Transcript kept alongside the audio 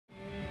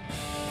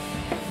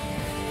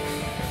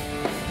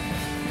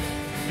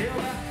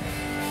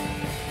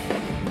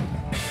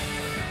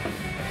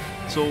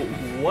So,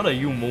 what are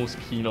you most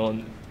keen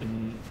on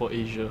for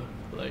Asia?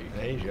 Like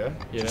Asia?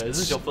 Yeah, is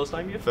this your first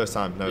time here? First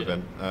time, never Yeah.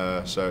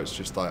 been. So it's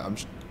just like, I'm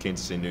just keen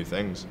to see new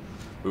things.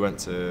 We went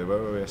to, where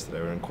were we yesterday?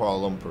 We were in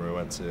Kuala Lumpur. We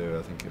went to,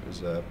 I think it was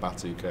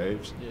Batu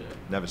Caves. Yeah.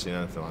 Never seen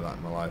anything like that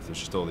in my life. There's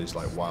just all these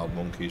like wild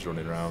monkeys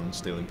running around,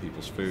 stealing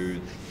people's food.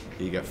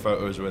 You get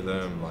photos with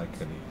them, like,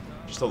 and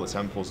just all the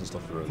temples and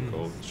stuff are really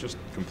cool. It's just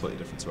completely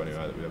different to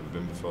anywhere that we've ever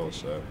been before.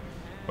 So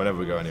whenever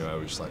we go anywhere,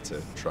 we just like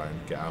to try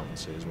and get out and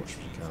see as much as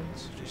we can.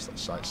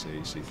 Just like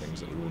sightsee, see things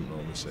that we wouldn't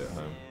normally see at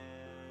home.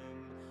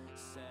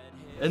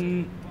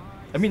 And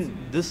I mean,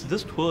 this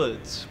tour,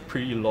 it's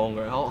pretty long,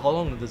 right? How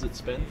long does it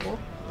spend for?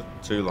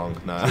 Too long,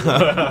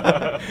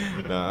 no.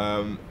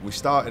 No, we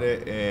started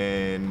it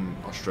in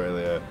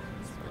Australia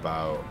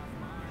about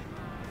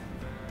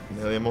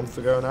nearly a month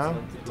ago now.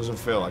 It doesn't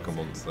feel like a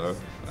month though,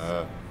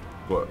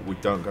 but we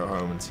don't go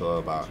home until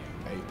about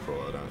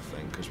April, I don't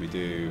think, because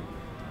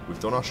we've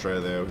done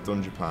Australia, we've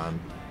done Japan,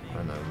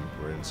 and then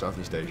we're in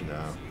Southeast Asia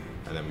now,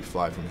 and then we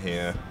fly from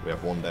here, we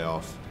have one day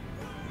off,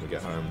 we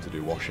get home to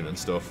do washing and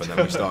stuff, and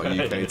then we start a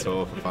UK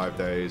tour for 5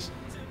 days,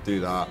 do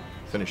that,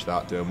 finish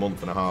that, do a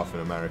month and a half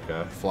in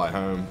America, fly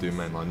home, do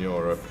mainland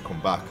Europe,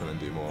 come back and then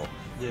do more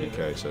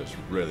UK, so it's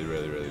really,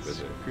 really, really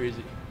busy. It's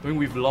crazy. I mean,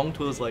 with long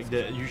tours like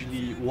that,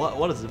 usually, what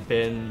does the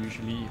band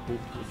usually hope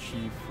to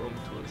achieve from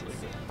tours like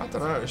that? I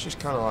don't know, it's just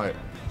kind of like,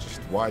 just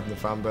widen the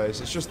fan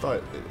base. It's just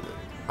like,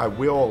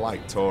 we all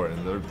like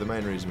touring. The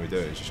main reason we do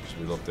it is just because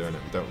we love doing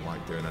it. We don't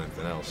like doing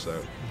anything else,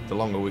 so the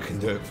longer we can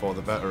do it for,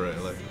 the better,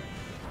 really.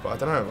 But I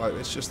don't know, like,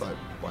 it's just like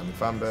widen the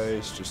fan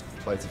base, just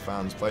play to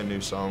fans, play new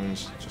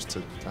songs, just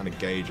to kind of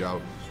gauge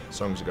how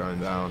songs are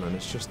going down, and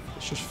it's just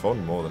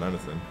fun more than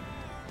anything.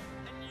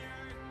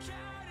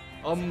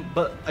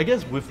 But I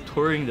guess with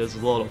touring, there's a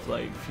lot of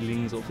like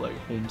feelings of like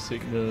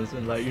homesickness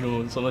and like, you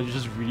know, sometimes you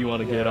just really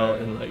want to get out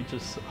and like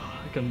just,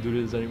 I can't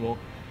do this anymore.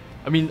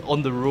 I mean,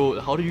 on the road,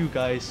 how do you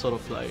guys sort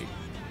of like,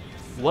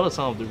 what are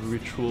some of the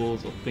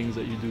rituals or things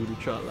that you do to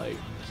try to like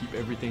keep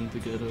everything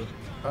together?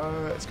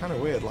 It's kind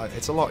of weird, like,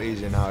 it's a lot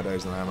easier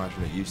nowadays than I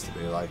imagine it used to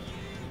be. Like,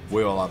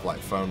 we all have like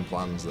phone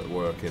plans that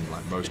work in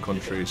like most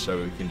countries,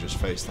 so we can just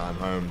FaceTime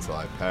home to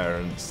like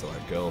parents, to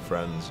like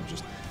girlfriends, and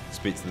just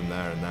speak to them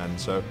there and then.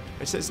 So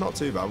it's not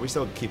too bad. We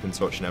still keep in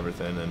touch and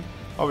everything, and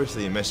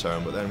obviously you miss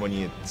home, but then when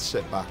you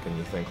sit back and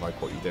you think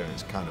like what you're doing,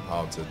 it's kind of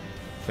hard to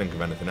think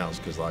of anything else,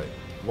 because like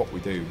what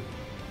we do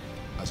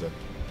as a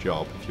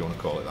job, if you want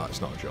to call it that,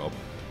 it's not a job.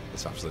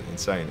 It's absolutely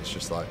insane. It's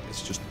just like,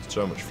 it's just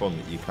so much fun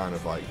that you kind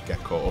of like get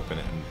caught up in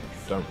it and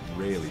don't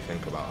really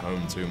think about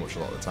home too much a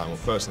lot of the time. Well,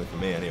 personally for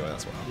me anyway,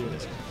 that's what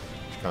happens.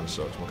 Which kind of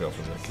sucks. My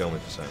girlfriend's gonna kill me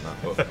for saying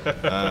that,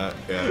 but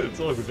yeah. It's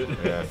all good.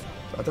 Yeah,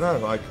 I don't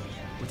know. Like,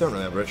 we don't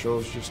really have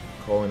rituals. Just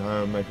calling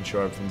home, making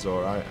sure everything's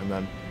all right, and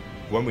then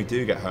when we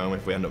do get home,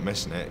 if we end up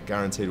missing it,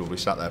 guaranteed we'll be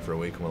sat there for a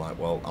week and we're like,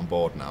 well, I'm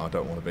bored now. I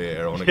don't want to be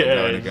here. I want to get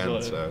going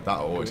again. So that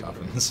always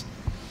happens.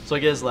 So I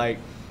guess like,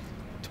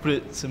 to put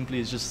it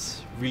simply, it's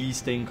just really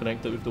staying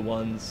connected with the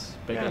ones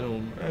back at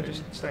home. Yeah,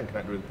 just staying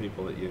connected with the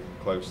people that you're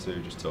close to,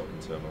 just talking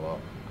to them a lot.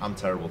 I'm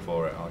terrible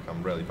for it. Like,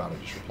 I'm really bad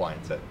at just replying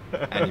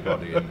to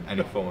anybody in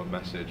any form of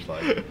message.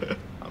 Like,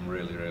 I'm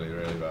really, really,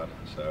 really bad.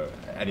 So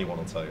anyone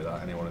will tell you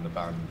that. Anyone in the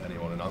band,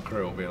 anyone in our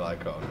crew will be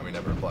like, oh, no, he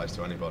never replies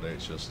to anybody.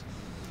 It's just,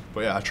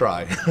 but yeah, I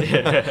try.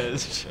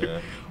 Yeah.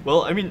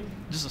 Well, I mean,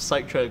 just to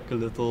sidetrack a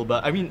little,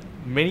 but I mean,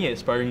 many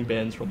aspiring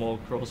bands from all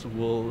across the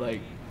world,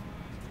 like,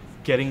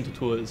 getting to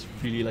tour is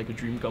really like a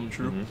dream come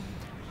true.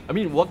 I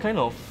mean, what kind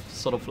of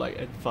sort of like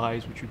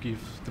advice would you give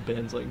to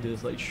bands like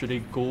this? Like, should they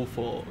go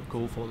for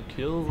the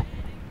kill,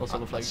 or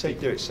sort of like? I'd say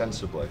do it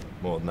sensibly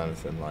more than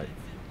anything. Like,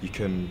 you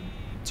can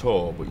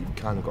tour, but you've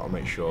kind of got to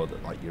make sure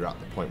that like you're at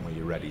the point where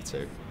you're ready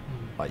to.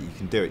 Like, you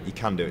can do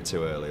it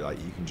too early. Like,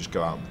 you can just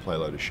go out and play a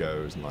load of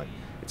shows, and like,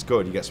 it's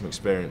good, you get some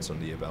experience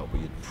under your belt, but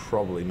you're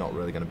probably not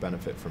really going to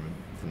benefit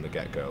from the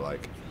get-go.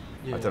 Like,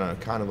 I don't know,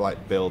 kind of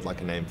like build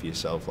like a name for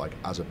yourself, like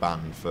as a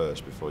band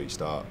first, before you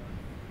start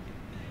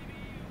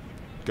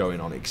going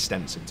on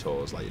extensive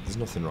tours. Like, there's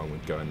nothing wrong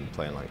with going and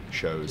playing like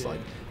shows like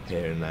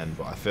here and then,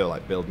 but I feel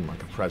like building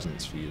like a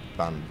presence for your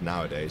band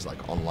nowadays,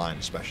 like online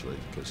especially,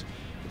 because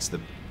it's the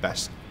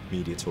best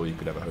media tool you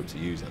could ever hope to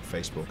use, like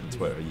Facebook and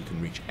Twitter. You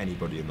can reach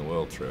anybody in the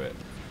world through it.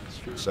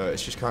 So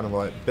it's just kind of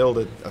like build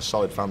a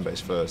solid fan base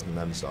first and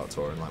then start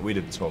touring. Like, we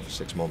did the tour for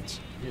 6 months.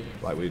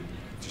 Like, we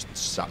just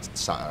sat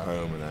at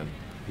home, and then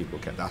people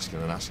kept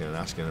asking and asking and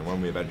asking, and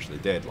when we eventually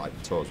did, like,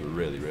 the tours were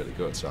really, really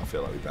good. So I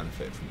feel like we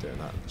benefited from doing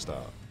that at the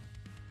start.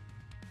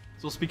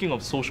 So speaking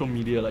of social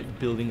media, like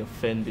building a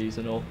fan base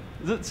and all,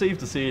 is it safe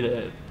to say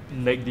that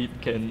Neck Deep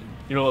can,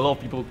 you know, a lot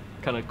of people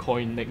kind of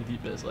coin Neck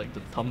Deep as like the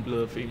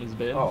Tumblr famous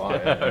band? Oh,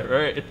 yeah.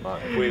 Right. If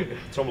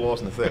Tumblr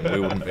wasn't a thing, we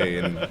wouldn't be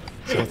in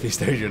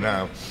Southeast Asia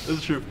now.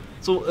 That's true.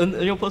 So in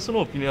your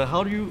personal opinion,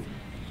 how do you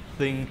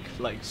think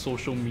like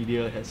social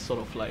media has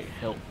sort of like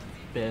helped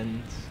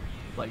bands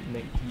like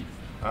Neck Deep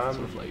sort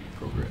of like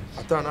progress?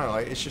 I don't know,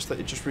 like, it's just that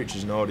it just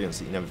reaches an audience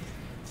that you never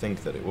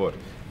think that it would.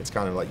 It's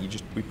kind of like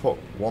we put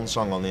one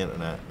song on the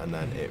internet, and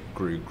then it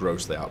grew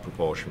grossly out of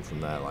proportion from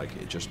there. Like,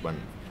 it just went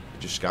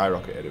just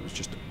skyrocketed. It was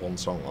just one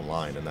song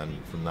online, and then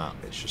from that,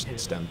 it's just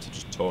stemmed to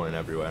just touring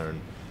everywhere and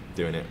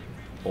doing it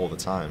all the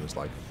time. It's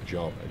like a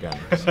job again.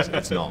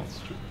 It's not,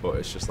 but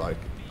it's just like,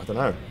 I don't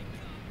know.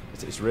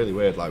 It's really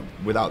weird. Like,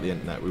 without the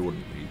internet, we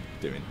wouldn't be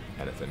doing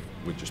anything.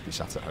 We'd just be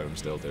sat at home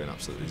still doing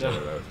absolutely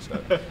zero.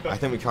 So I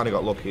think we kind of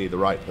got lucky. The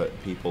right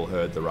people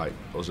heard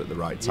us at the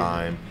right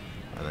time,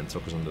 and then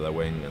took us under their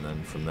wing, and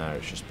then from there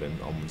it's just been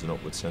onwards and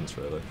upwards since,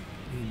 really.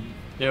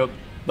 Yeah,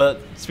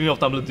 but speaking of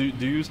Tumblr, do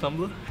you use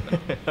Tumblr?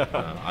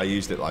 No, I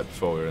used it like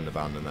before we were in the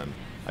band, and then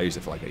I used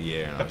it for like a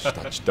year, and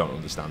I just don't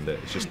understand it.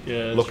 It's just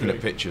looking at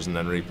pictures and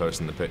then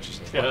reposting the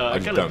pictures. Like, I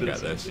just don't get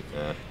this.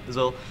 As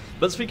well.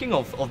 But speaking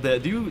of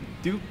that, do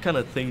you kind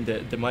of think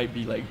that there might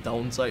be like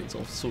downsides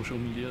of social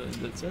media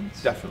in that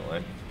sense?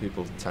 Definitely.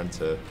 People tend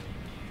to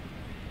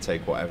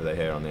take whatever they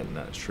hear on the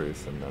internet as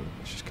truth, and then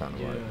it's just kind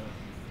of like,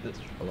 that's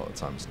true. a lot of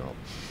times not.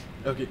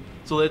 Okay,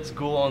 so let's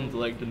go on to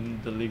like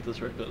the latest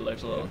record,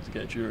 Life's Not Out to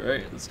Get You,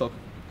 right? Let's talk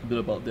a bit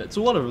about that.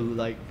 So what are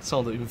like some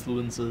of the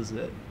influences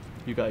that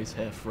you guys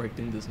have for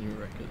writing this new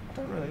record? I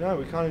don't really know.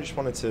 We kind of just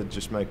wanted to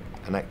just make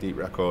a neck deep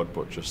record,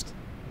 but just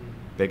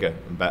bigger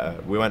and better.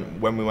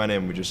 When we went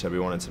in, we just said we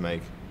wanted to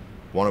make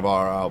one of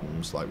our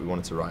albums, like we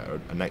wanted to write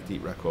a neck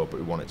deep record, but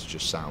we wanted to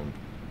just sound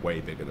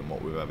way bigger than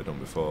what we've ever done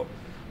before.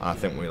 And I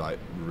think we like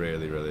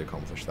really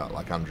accomplished that.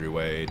 Like Andrew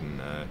Wade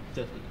and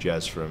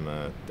Jez from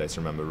Data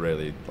Remember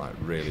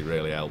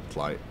really helped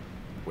like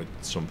with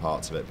some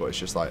parts of it. But it's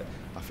just like,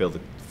 I feel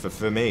that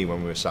for me,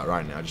 when we were sat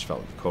writing it, I just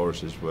felt like the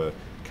choruses were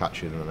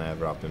catchier than they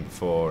ever have been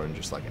before, and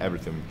just like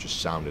everything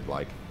just sounded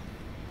like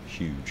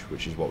huge,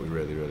 which is what we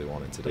really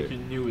wanted to do. Like you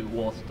knew it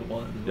was the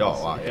one.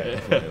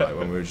 Definitely. Like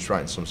when we were just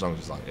writing some songs,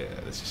 it's like,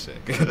 this is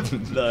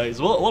sick. Nice.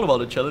 What about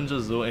the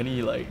challenges though?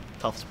 Any like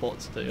tough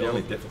spots? The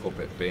only difficult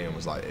bit being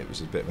was like, it was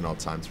a bit of an odd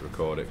time to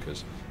record it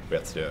because we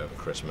had to do it over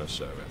Christmas,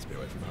 so we had to be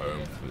away from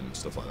home and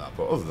stuff like that.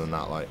 But other than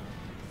that, like,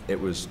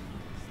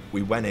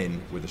 we went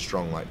in with a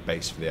strong like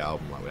base for the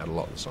album. Like we had a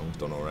lot of the songs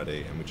done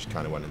already, and we just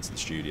kind of went into the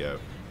studio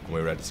and we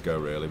were ready to go.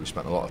 Really, we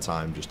spent a lot of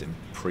time just in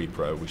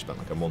pre-pro. We spent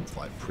like a month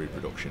like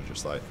pre-production,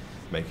 just like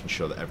making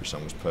sure that every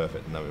song was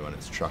perfect, and then we went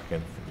into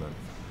tracking. And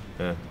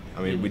then,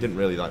 I mean, we didn't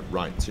really like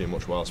write too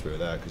much whilst we were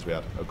there because we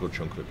had a good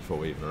chunk of it before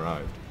we even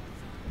arrived.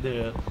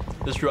 Yeah,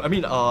 that's true. I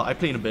mean, I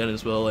play in a band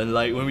as well, and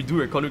like when we do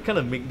record, we kind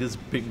of make this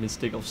big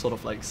mistake of sort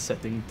of like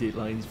setting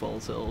deadlines for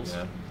ourselves.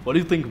 Yeah. What do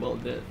you think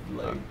about that?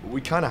 Like,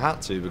 we kind of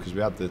had to because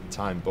we had the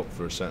time booked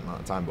for a certain amount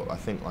of time, but I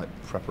think like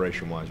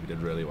preparation-wise, we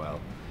did really well.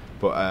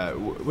 But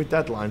with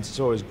deadlines, it's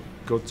always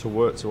good to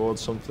work towards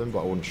something,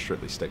 but I wouldn't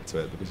strictly stick to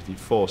it because if you're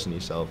forcing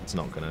yourself, it's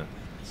not gonna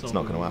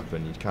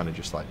happen. You kind of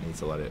just like need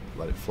to let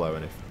it flow.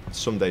 And if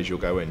some days you'll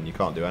go in and you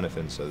can't do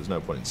anything, so there's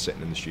no point in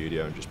sitting in the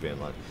studio and just being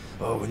like,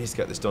 oh, we need to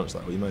get this done. It's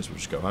like, well, you might as well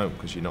just go home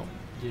because you're not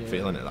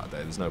feeling it that day.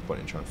 There's no point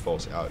in trying to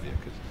force it out of you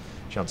because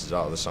chances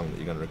are the song that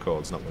you're going to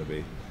record is not going to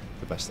be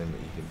the best thing that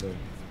you can do.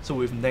 So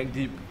with Neck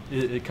Deep,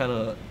 it kind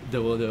of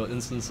there were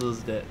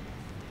instances that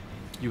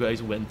you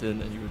guys went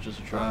in and you were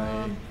just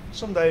trying.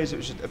 Some days it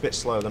was just a bit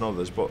slower than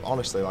others, but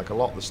honestly, like a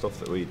lot of the stuff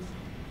that we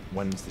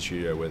went into the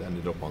studio with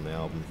ended up on the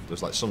album.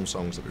 There's like some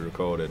songs that we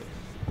recorded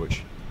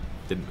which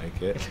didn't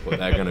make it, but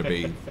they're going to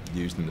be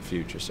used in the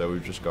future. So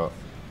we've got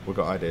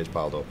ideas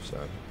piled up, so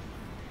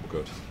we're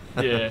good.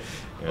 Yeah.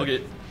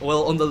 Okay.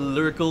 Well, on the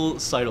lyrical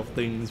side of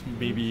things,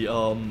 maybe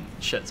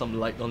shed some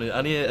light on it.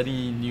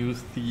 Any new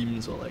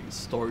themes or like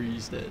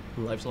stories that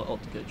Life's Not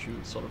Out to Get You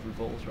sort of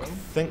revolves around? I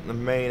think the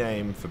main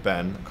aim for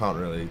Ben, I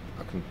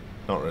can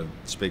not really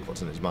speak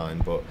what's in his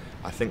mind, but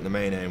I think the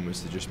main aim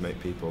was to just make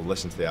people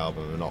listen to the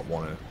album and not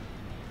want to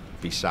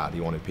be sad. He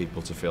wanted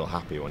people to feel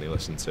happy when he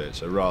listened to it.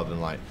 So rather than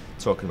like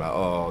talking about,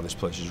 oh, this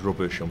place is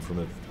rubbish, I'm from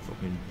a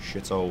fucking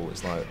shithole,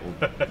 it's like,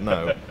 well,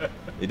 no,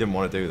 he didn't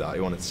want to do that.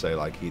 He wanted to say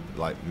like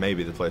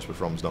maybe the place we're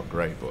from is not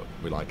great, but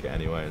we like it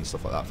anyway and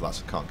stuff like that.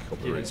 That's Can't Kick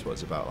Up the Roots, what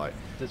it's about, like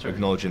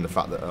acknowledging the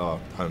fact that our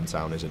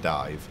hometown is a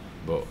dive,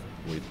 but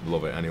we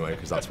love it anyway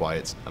because that's why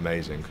it's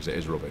amazing, because it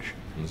is rubbish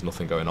and there's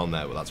nothing going on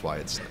there, but that's why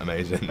it's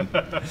amazing.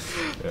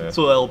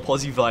 So little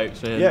posy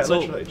vibes, man. Yeah,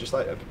 literally, just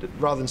like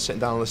rather than sitting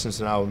down and listening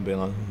to an album and being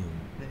like,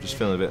 just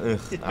feeling a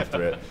bit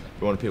after it,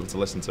 we wanted people to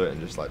listen to it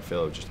and just like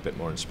feel just a bit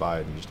more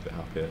inspired and just a bit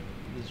happier.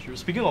 That's true.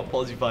 Speaking of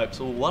posy vibes,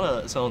 so what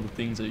are some of the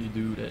things that you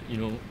do that, you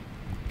know,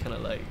 kind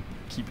of like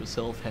keep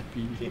yourself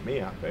happy? Keep me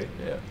happy?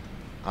 Yeah.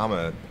 I'm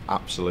an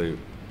absolute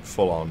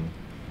full-on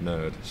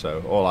nerd,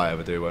 so all I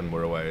ever do when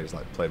we're away is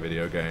like play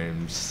video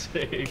games,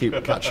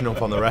 keep catching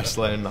up on the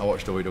wrestling. I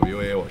watch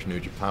WWE, I watch New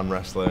Japan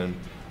Wrestling.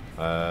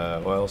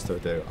 What else do I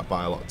do? I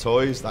buy a lot of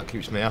toys, that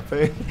keeps me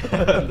happy.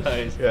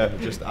 Nice. Yeah,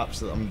 just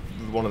absolutely,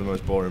 I'm one of the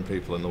most boring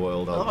people in the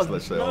world. That's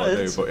literally all I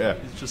do. But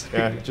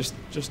yeah,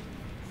 just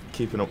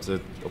keeping up to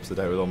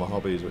date with all my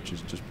hobbies, which is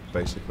just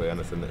basically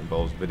anything that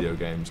involves video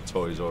games,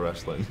 toys, or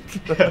wrestling.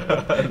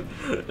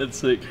 That's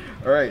sick.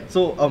 All right,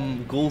 so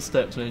Goal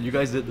Steps, man. You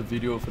guys did the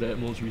video for that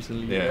most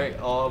recently, right?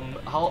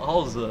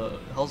 How's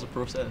the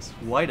process?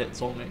 Why that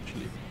song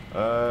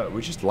actually?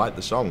 We just liked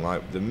the song.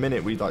 Like the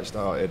minute we like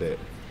started it,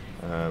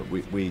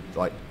 we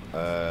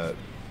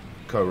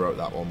co-wrote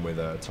that one with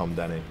Tom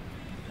Denny,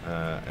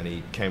 and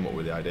he came up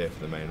with the idea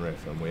for the main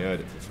riff, and we heard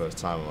it for the first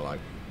time, and we're like,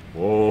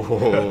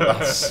 whoa,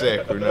 that's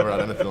sick. We've never had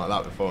anything like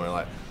that before. And we're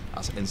like,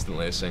 that's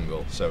instantly a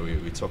single. So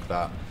we took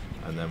that,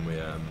 and then we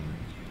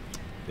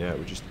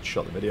just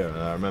shot the video. And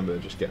I remember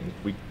just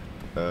we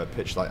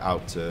pitched like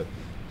out to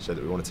say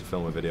that we wanted to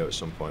film a video at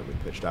some point. We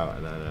pitched out,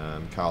 and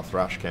then Kyle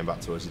Thrash came back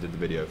to us. He did the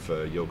video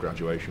for Your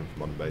Graduation from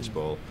Modern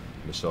Baseball.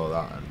 And we saw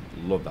that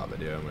and loved that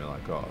video, and we were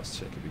like, oh, that's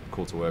sick. It'd be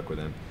cool to work with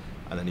him.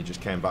 And then he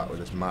just came back with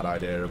this mad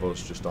idea of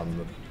us just on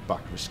the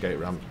back of a skate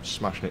ramp,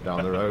 smashing it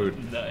down the road.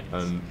 Nice.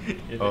 And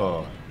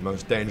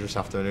most dangerous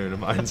afternoon of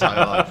my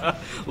entire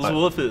life. It was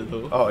worth it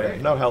though. Oh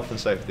yeah, no health and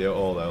safety at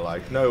all though.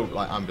 Like no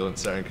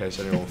ambulance there in case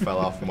anyone fell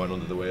off and went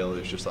under the wheel. It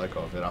was just like,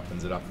 oh, if it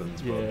happens, it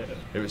happens. But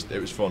it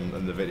was fun,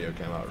 and the video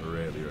came out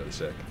really, really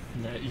sick.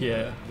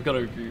 Yeah, we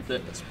gotta agree with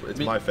that. It's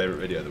my favourite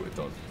video that we've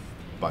done,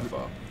 by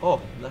far.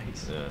 Oh,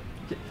 nice. Yeah.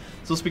 Okay.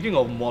 So speaking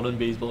of modern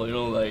baseball, you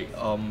know, like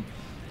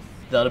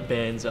the other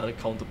bands, the other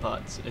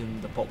counterparts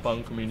in the pop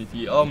punk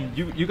community.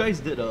 You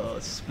guys did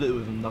a split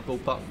with Knuckle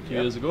Puck 2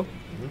 years ago,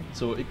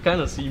 so it kind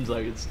of seems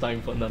like it's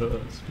time for another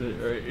split,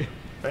 right?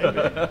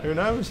 Maybe. Who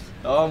knows?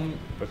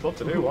 We'd love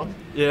to do one.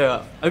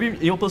 Yeah, I mean,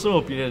 in your personal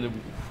opinion,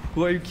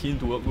 who are you keen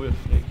to work with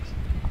next?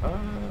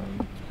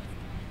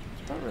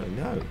 Don't really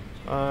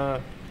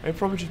know. It'd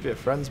probably just be a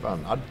friends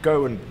band. I'd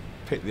go and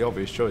pick the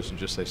obvious choice and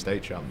just say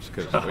State Champs,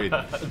 because we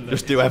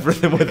just do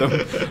everything with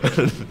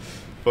them.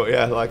 But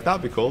yeah, like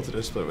that'd be cool to do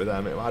a split with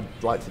them. I'd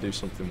like to do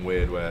something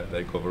weird where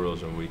they cover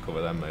us and we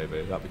cover them.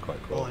 Maybe that'd be quite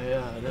cool. Oh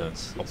yeah,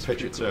 I'll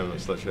pitch it to them.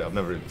 It's literally, I've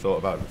never even thought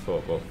about it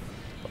before, but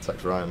I'll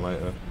text Ryan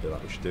later. Be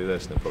like, we should do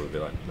this, and they'll probably be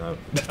like, no.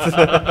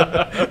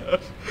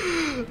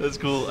 That's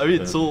cool. I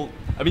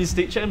mean,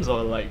 State Champs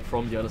are like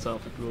from the other side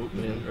of the globe,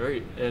 man,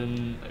 right?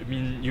 And I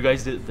mean, you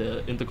guys did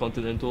the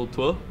Intercontinental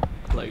tour,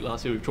 like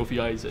last year with Trophy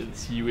Eyes and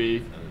Seaway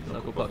and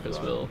Knuckle Puck as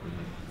well.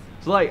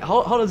 So like,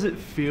 how does it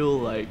feel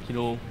like, you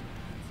know,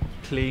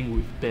 playing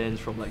with bands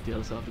from like the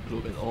other side of the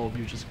globe and all of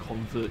you just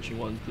converge in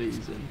one place?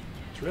 And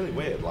it's really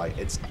weird. Like,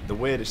 it's the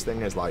weirdest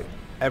thing is like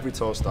every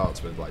tour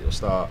starts with like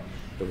you'll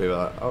be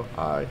like, oh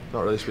hi,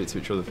 not really speak to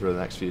each other for the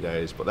next few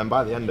days, but then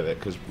by the end of it,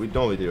 because we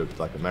normally do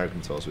like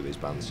American tours with these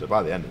bands, so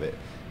by the end of it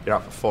you're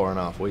out for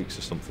 4.5 weeks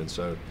or something,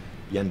 so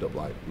you end up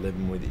like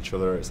living with each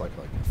other. It's like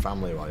a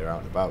family while you're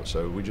out and about,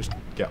 so we just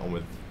get on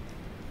with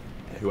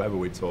whoever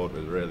we toured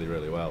with really,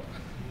 really well.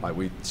 Like,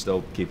 we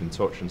still keep in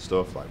touch and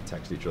stuff, like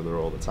text each other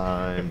all the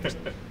time, just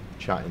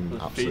chatting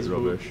absolute Facebook,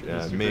 rubbish. Yeah,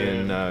 Instagram.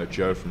 me and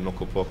Joe from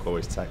Knuckle Puck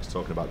always text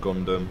talking about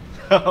Gundam.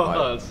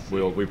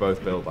 Like, we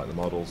both build like the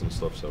models and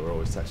stuff, so we're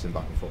always texting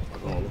back and forth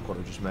like, oh, look what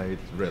I just made.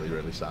 It's really,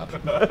 really sad.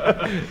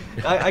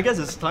 I guess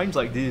it's times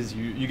like this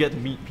you get to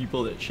meet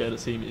people that share the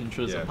same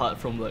interests, apart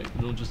from like,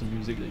 you know, just the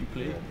music that you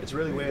play. Yeah. It's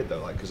really weird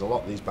though, like, because a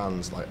lot of these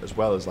bands, like, as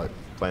well as like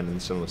playing in a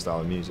similar style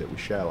of music, we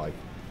share like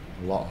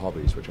a lot of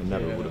hobbies, which I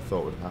never would have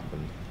thought would have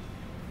happened.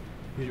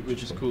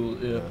 Which is cool,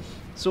 yeah.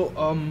 So,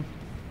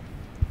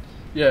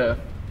 yeah.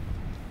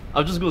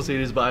 I'm just gonna say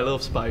this, but I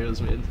love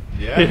Spires, man.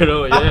 Yeah. You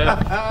know,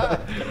 yeah.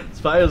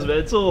 Spires,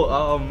 man. So,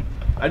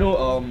 I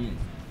know,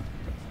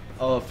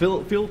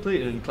 Phil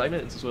played in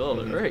Climates as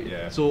well, right?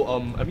 Yeah. So,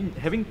 I mean,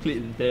 having played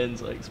in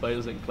bands like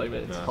Spires and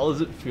Climates, how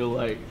does it feel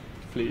like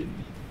playing,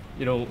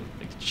 you know,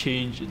 like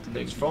change into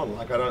next? It's fun.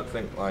 Like, I don't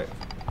think like.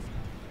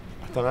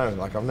 I don't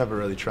know, like I've never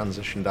really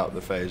transitioned out of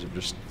the phase of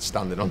just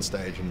standing on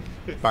stage and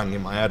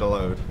banging my head a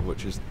load,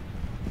 which is,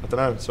 I don't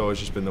know, it's always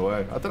just been the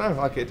way. I don't know,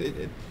 like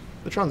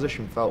the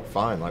transition felt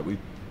fine. Like, we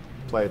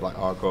played like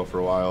hardcore for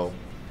a while,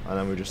 and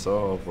then we just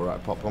thought, oh, we'll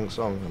write a pop punk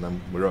song, and then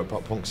we wrote a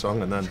pop punk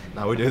song, and then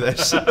now we do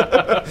this.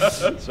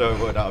 So it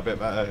worked out a bit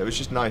better. It was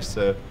just nice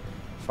to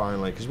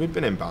finally, because we'd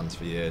been in bands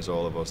for years,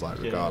 all of us, like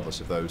regardless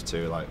of those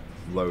two, like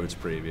loads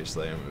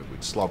previously, and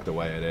we'd slogged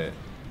away at it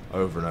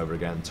over and over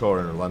again,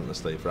 touring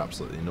relentlessly for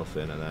absolutely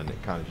nothing, and then it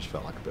kind of just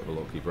felt like a bit of a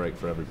lucky break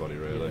for everybody,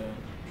 really,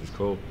 which was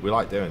cool. We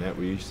like doing it.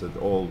 We used to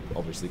all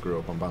obviously grew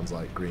up on bands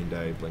like Green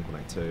Day,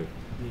 Blink-182,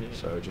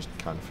 so it just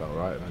kind of felt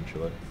right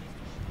eventually.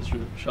 That's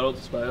true. Shout out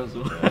to Spires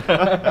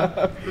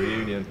though.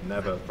 Reunion,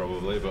 never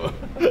probably, but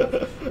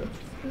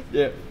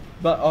yeah.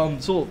 But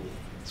so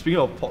speaking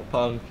of pop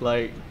punk,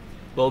 like,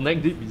 well,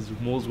 Neck Deep is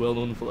most well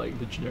known for like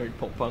the generic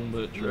pop punk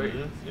merch, right?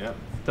 Yeah.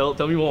 Tell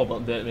me more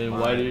about that, man.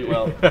 Why do you?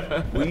 Well,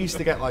 we used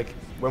to get like,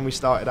 when we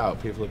started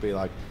out, people would be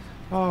like,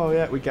 oh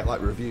yeah, we'd get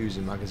like reviews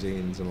in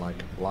magazines and like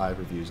live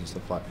reviews and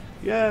stuff like,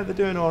 yeah, they're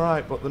doing all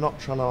right, but they're not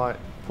trying to like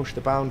push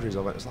the boundaries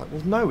of it. It's like,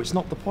 well, no, it's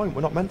not the point.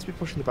 We're not meant to be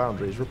pushing the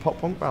boundaries. We're a pop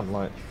punk band.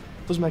 Like,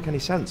 it doesn't make any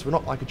sense. We're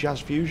not like a jazz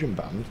fusion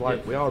band.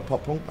 Like, we are a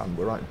pop punk band.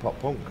 We're writing pop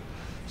punk.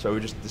 So we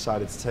just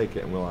decided to take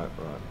it, and we're like,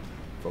 right,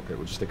 fuck it,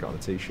 we'll just stick it on a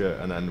t-shirt,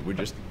 and then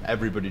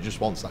everybody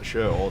just wants that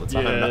shirt all the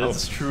time. Yeah, now.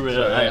 that's true.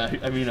 So,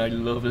 I mean, I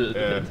love it.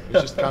 Yeah,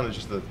 it's just kind of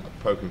just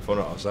poking fun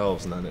at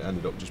ourselves, and then it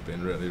ended up just being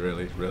really,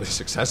 really, really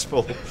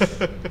successful.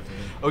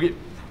 Okay,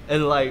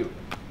 and like,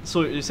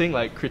 so you're saying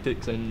like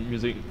critics and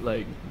music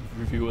like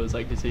reviewers,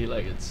 like they say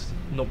like it's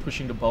not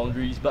pushing the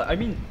boundaries, but I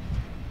mean,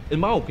 in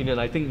my opinion,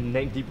 I think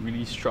Neck Deep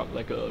really struck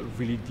like a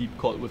really deep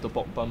chord with the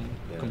pop punk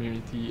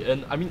community.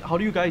 And I mean, how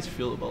do you guys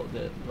feel about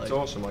that? Like, it's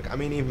awesome. Like, I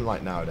mean, even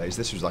like nowadays,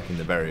 this was like in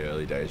the very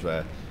early days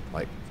where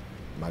like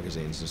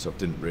magazines and stuff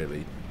didn't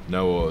really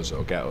know us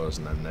or get us,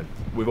 and then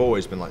we've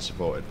always been like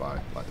supported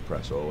by like the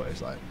press,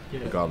 always, like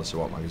regardless of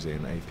what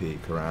magazine, AP,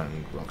 Kerrang,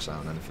 Rock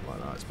Sound, anything like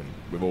that.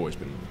 We've always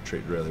been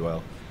treated really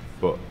well.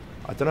 But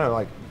I don't know,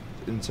 like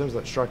in terms of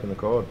like striking the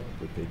chord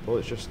with people,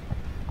 it just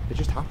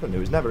happened. It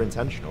was never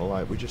intentional.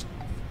 Like, we just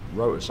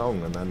wrote a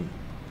song and then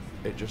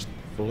it just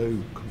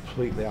blew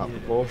completely out of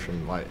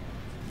proportion. Like,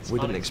 we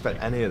didn't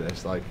expect any of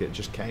this. Like, it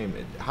just came.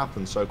 It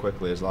happened so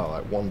quickly as well.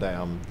 Like, one day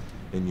I'm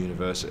in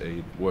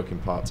university working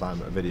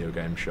part-time at a video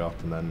game shop,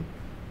 and then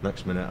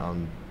next minute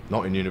I'm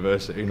not in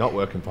university, not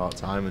working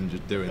part-time, and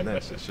just doing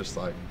this. It's just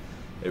like,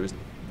 it was,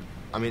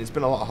 I mean, it's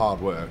been a lot of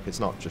hard work. It's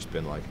not just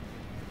been like,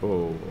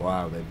 oh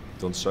wow, they've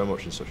done so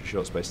much in such a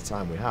short space of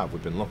time.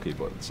 We've been lucky,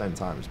 but at the same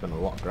time it's been a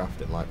lot of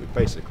grafting. Like, we've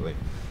basically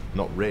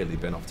not really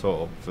been off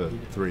tour for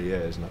 3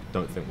 years, and I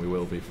don't think we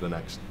will be for the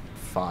next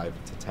 5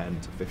 to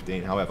 10 to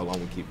 15, however long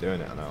we keep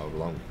doing it, and however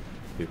long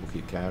people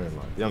keep caring.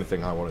 Like, the only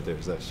thing I want to do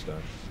is this. So,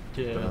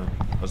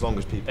 as long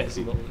as people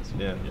people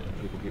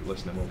keep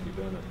listening, we'll keep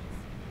doing it.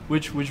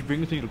 Which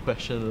brings me to the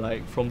question,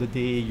 like, from the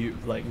day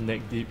like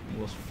Neck Deep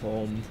was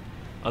formed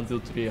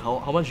until today,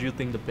 how much do you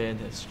think the band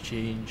has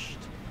changed?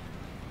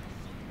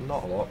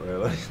 Not a lot,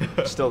 really.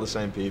 Still the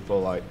same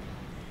people. Like,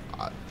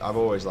 I've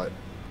always like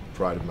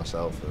prided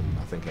myself, and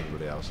I think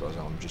everybody else has,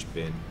 on just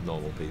being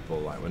normal people.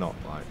 Like, we're not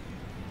like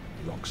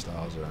rock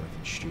stars or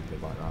anything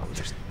stupid like that. We're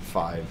just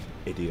 5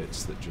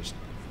 idiots that just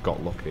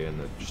got lucky, and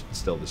they're just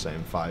still the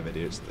same 5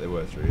 idiots that they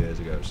were 3 years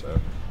ago. So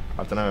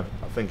I don't know.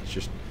 I think it's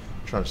just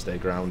trying to stay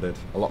grounded.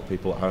 A lot of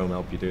people at home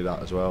help you do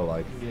that as well.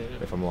 Like,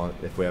 if someone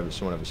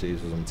ever sees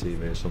us on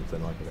TV or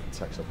something, like, I get a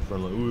text off a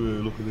friend like,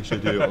 "Ooh, look at this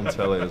idiot on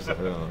telly." It's like,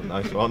 oh,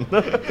 nice one.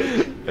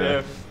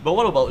 But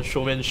what about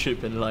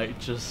showmanship and like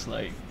just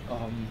like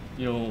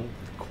you know,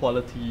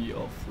 quality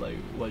of like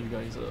what you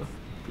guys are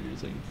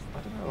producing? I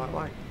don't know.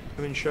 Like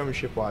I mean,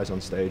 showmanship wise on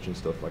stage and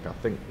stuff. Like, I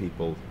think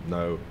people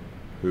know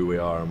who we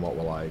are and what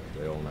we're like.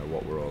 They all know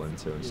what we're all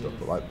into and stuff.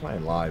 But like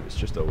playing live, it's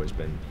just always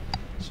been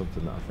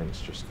something that I think's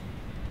just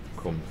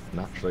come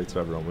naturally to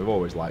everyone. We've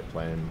always liked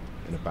playing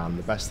in a band.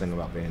 The best thing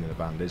about being in a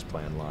band is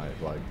playing live.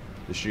 Like,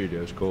 the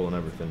studio's cool and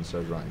everything, so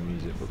is writing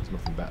music, but there's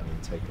nothing better than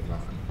taking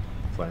that and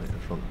playing it in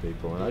front of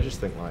people. And I just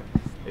think, like,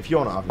 if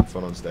you're not having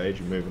fun on stage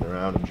and moving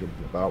around and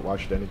jumping about, why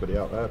should anybody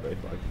out there be?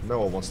 Like, no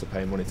one wants to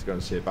pay money to go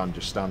and see a band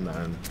just stand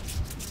there and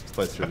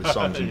play through the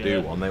songs and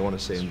do one. They want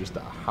to see them just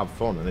have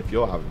fun, and if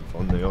you're having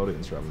fun, the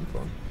audience are having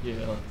fun.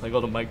 Like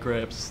all the mic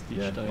grabs,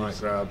 mic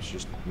grabs,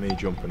 just me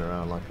jumping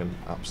around like an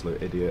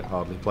absolute idiot,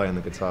 hardly playing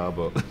the guitar,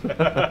 but